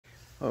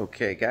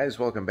Okay guys,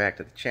 welcome back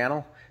to the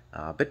channel.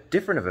 A bit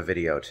different of a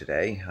video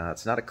today.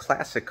 It's not a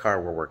classic car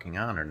we're working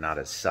on, or not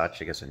as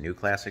such. I guess a new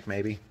classic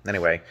maybe.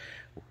 Anyway,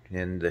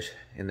 in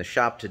the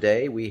shop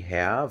today we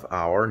have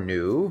our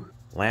new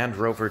Land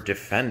Rover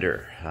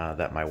Defender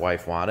that my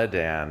wife wanted,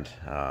 and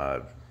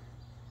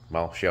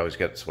well, she always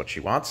gets what she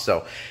wants,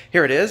 so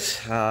here it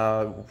is.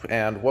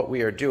 And what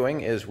we are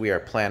doing is we are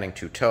planning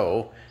to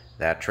tow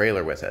that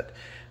trailer with it.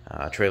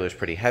 Trailer's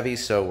pretty heavy,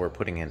 so we're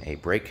putting in a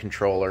brake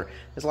controller.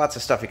 There's lots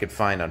of stuff you could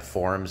find on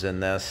forums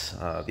in this.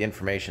 The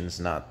information's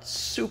not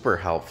super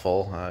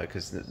helpful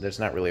because there's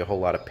not really a whole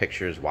lot of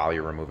pictures while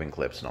you're removing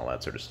clips and all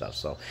that sort of stuff.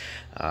 So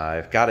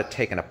I've got it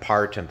taken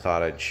apart and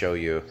thought I'd show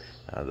you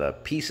the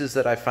pieces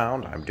that I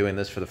found. I'm doing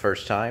this for the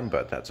first time,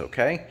 but that's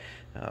okay.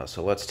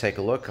 So let's take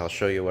a look. I'll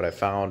show you what I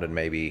found, and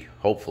maybe,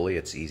 hopefully,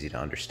 it's easy to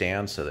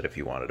understand so that if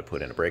you wanted to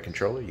put in a brake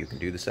controller, you can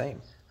do the same.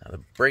 Now,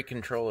 the brake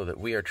controller that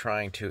we are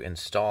trying to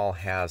install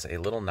has a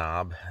little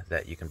knob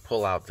that you can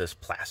pull out this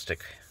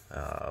plastic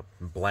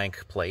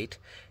blank plate,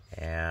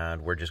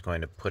 and we're just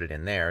going to put it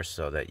in there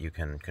so that you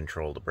can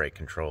control the brake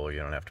controller. You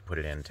don't have to put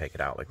it in and take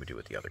it out like we do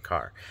with the other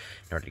car.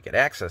 In order to get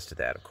access to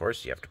that, of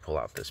course, you have to pull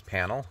out this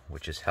panel,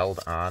 which is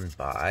held on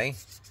by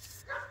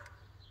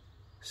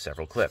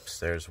several clips.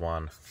 There's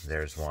one,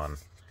 there's one,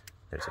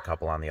 there's a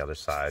couple on the other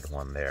side,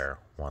 one there,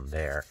 one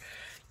there.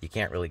 You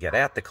can't really get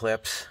at the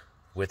clips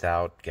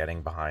without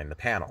getting behind the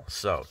panel.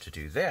 So to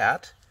do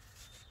that,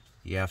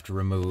 you have to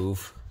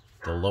remove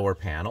the lower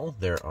panel.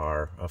 There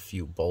are a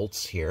few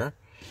bolts here,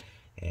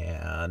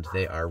 and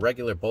they are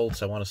regular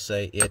bolts. I want to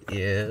say it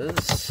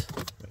is,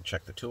 let me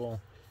check the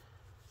tool,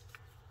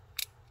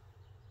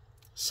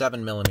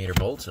 7mm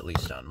bolts, at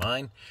least on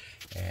mine.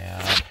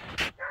 And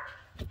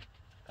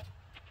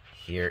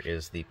here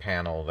is the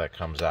panel that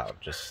comes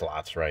out, just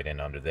slots right in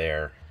under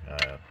there.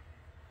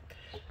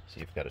 So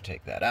you've got to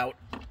take that out,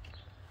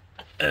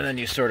 and then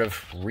you sort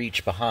of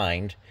reach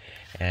behind,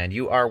 and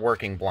you are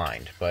working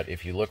blind. But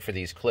if you look for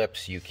these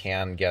clips, you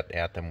can get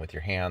at them with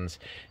your hands.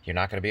 You're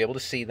not going to be able to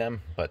see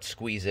them, but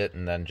squeeze it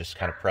and then just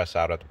kind of press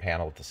out at the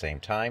panel at the same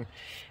time,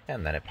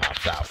 and then it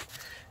pops out.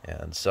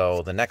 And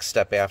so the next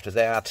step after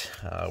that,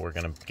 we're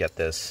going to get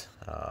this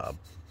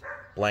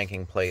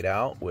blanking plate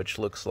out, which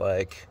looks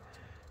like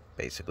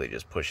basically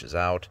just pushes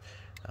out.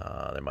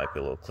 There might be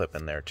a little clip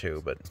in there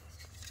too, but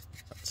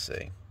let's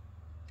see.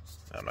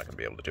 I'm not going to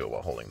be able to do it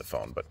while holding the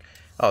phone, but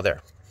oh,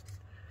 there.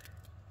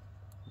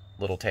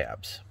 Little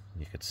tabs,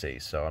 you could see.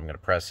 So I'm going to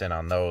press in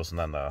on those, and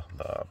then the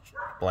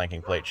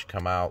blanking plate should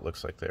come out.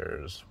 Looks like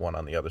there's one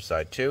on the other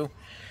side too.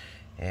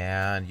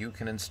 And you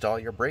can install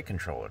your brake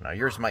controller. Now,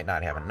 yours might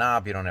not have a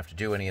knob. You don't have to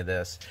do any of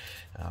this,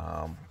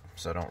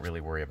 so don't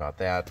really worry about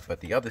that.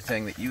 But the other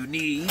thing that you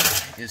need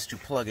is to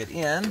plug it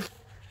in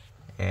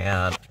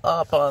and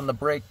up on the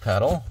brake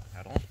pedal.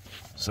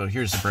 So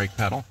here's the brake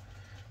pedal.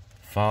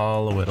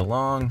 Follow it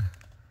along,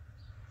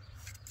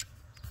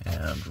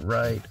 and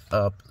right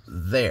up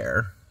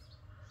there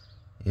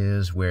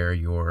is where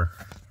your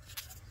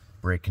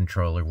brake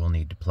controller will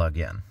need to plug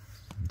in.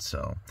 And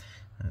so,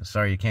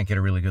 sorry you can't get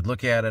a really good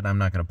look at it. I'm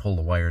not going to pull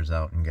the wires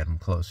out and get them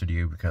closer to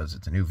you because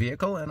it's a new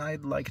vehicle, and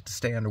I'd like it to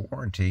stay under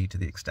warranty to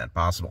the extent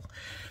possible.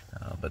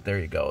 But there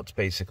you go. It's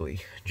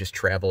basically just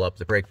travel up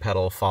the brake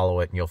pedal,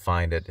 follow it, and you'll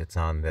find it. It's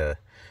on the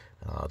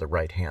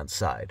right-hand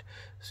side.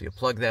 So you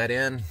plug that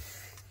in.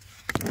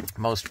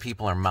 Most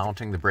people are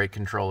mounting the brake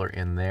controller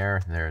in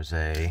there. There's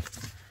a,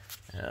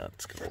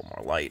 let's get a little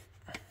more light.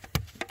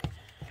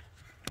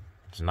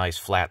 It's a nice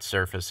flat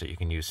surface that you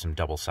can use some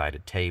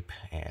double-sided tape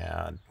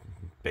and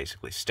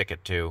basically stick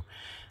it to,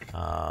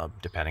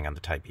 depending on the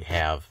type you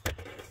have.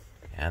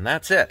 And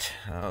that's it.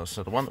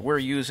 So the one that we're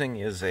using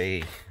is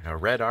a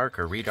Redarc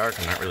or Redarc.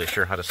 I'm not really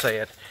sure how to say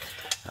it.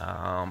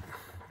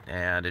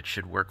 And it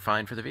should work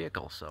fine for the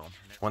vehicle. So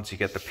once you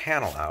get the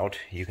panel out,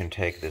 you can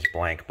take this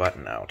blank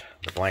button out.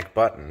 The blank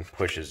button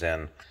pushes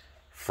in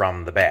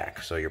from the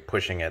back, so you're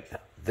pushing it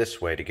this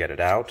way to get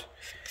it out.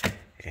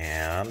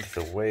 And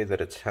the way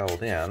that it's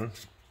held in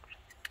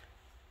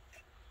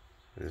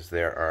is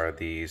there are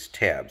these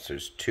tabs.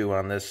 There's two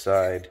on this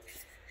side,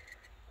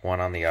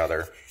 one on the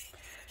other.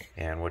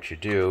 And what you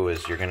do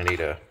is you're going to need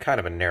a kind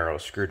of a narrow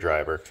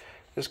screwdriver.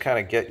 Just kind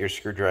of get your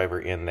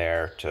screwdriver in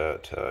there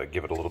to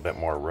give it a little bit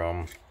more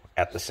room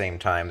at the same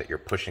time that you're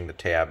pushing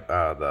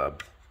the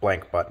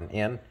blank button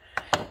in,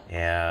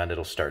 and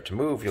it'll start to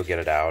move. You'll get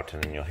it out,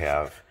 and then you'll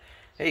have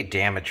a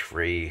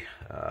damage-free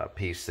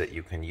piece that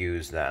you can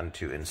use then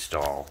to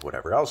install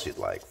whatever else you'd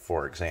like.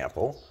 For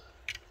example,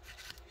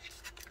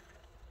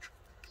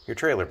 your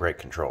trailer brake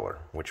controller,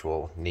 which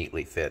will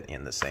neatly fit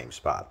in the same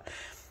spot.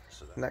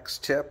 So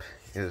next tip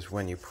is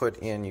when you put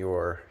in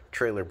your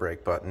trailer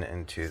brake button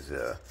into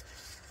the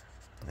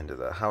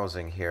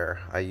housing here,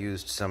 I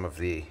used some of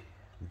the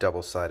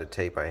double-sided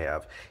tape I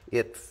have.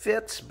 It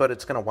fits, but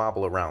it's going to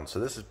wobble around, so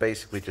this is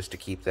basically just to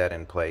keep that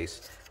in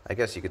place. I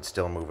guess you could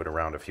still move it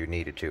around if you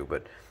needed to,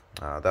 but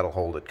that'll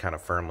hold it kind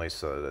of firmly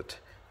so that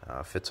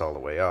it fits all the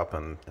way up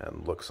and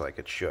looks like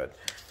it should.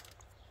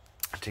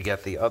 To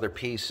get the other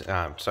piece,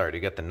 to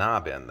get the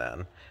knob in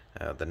then,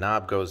 The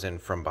knob goes in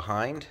from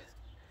behind.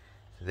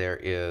 There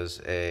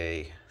is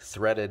a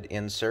threaded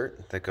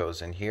insert that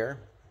goes in here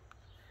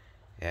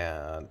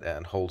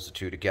and holds the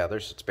two together,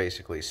 so it's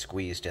basically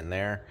squeezed in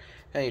there,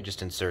 and you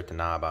just insert the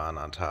knob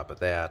on top of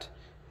that,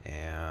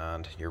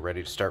 and you're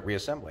ready to start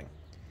reassembling.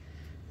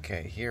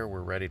 Okay, here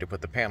we're ready to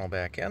put the panel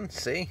back in.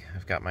 See,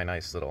 I've got my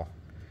nice little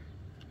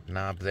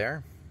knob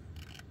there.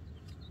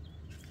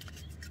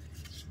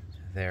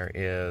 There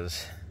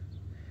is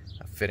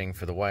a fitting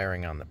for the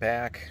wiring on the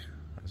back.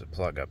 There's a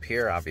plug up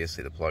here.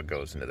 Obviously the plug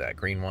goes into that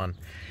green one.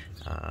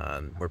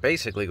 We're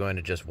basically going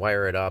to just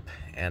wire it up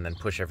and then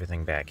push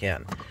everything back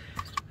in.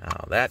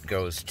 That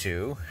goes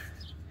to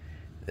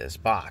this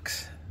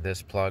box.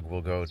 This plug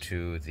will go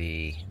to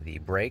the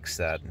brakes,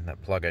 that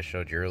plug I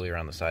showed you earlier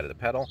on the side of the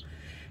pedal.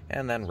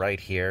 And then right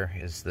here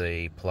is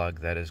the plug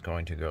that is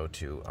going to go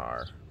to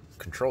our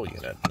control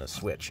unit and the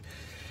switch.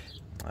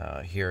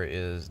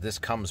 This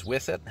comes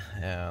with it,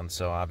 and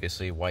so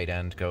obviously white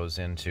end goes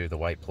into the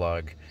white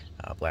plug,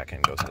 black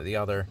end goes into the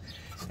other.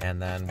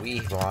 And then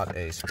we bought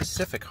a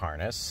specific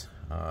harness.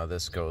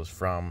 This goes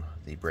from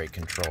the brake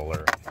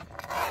controller,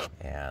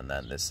 and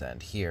then this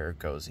end here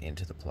goes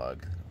into the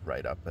plug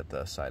right up at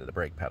the side of the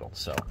brake pedal.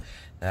 So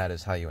that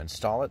is how you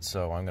install it.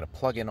 So I'm going to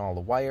plug in all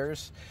the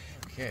wires.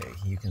 Okay,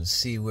 you can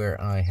see where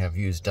I have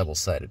used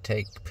double-sided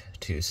tape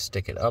to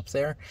stick it up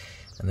there.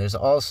 And there's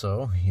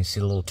also, you see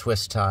the little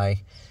twist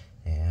tie,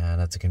 and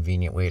that's a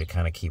convenient way to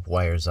kind of keep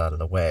wires out of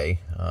the way.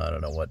 I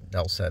don't know what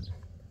else that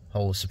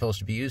hole is supposed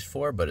to be used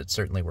for, but it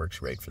certainly works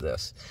great for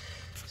this.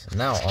 So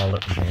now all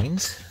it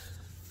remains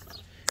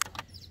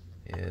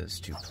is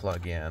to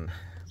plug in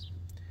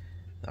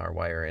our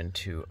wire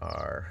into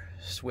our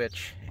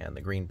switch and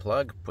the green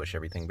plug, push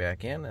everything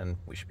back in, and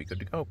we should be good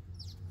to go.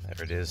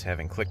 There it is,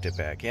 having clicked it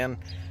back in.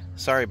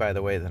 Sorry, by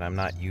the way, that I'm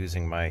not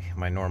using my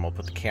normal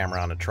put the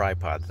camera on a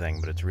tripod thing,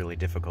 but it's really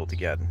difficult to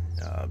get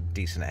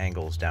decent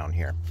angles down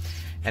here.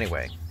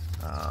 Anyway,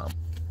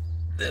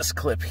 this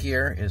clip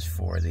here is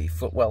for the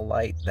footwell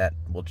light. That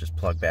will just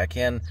plug back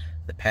in.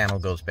 The panel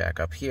goes back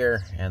up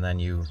here, and then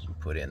you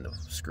put in the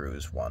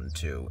screws 1,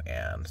 2,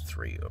 and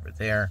 3 over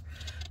there,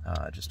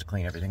 just to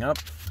clean everything up,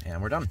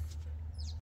 and we're done.